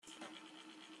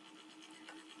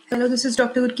Hello, this is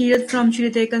Dr. Gurkirat from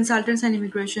Shri Consultants and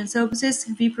Immigration Services.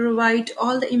 We provide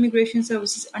all the immigration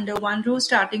services under one roof,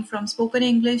 starting from spoken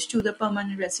English to the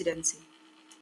permanent residency.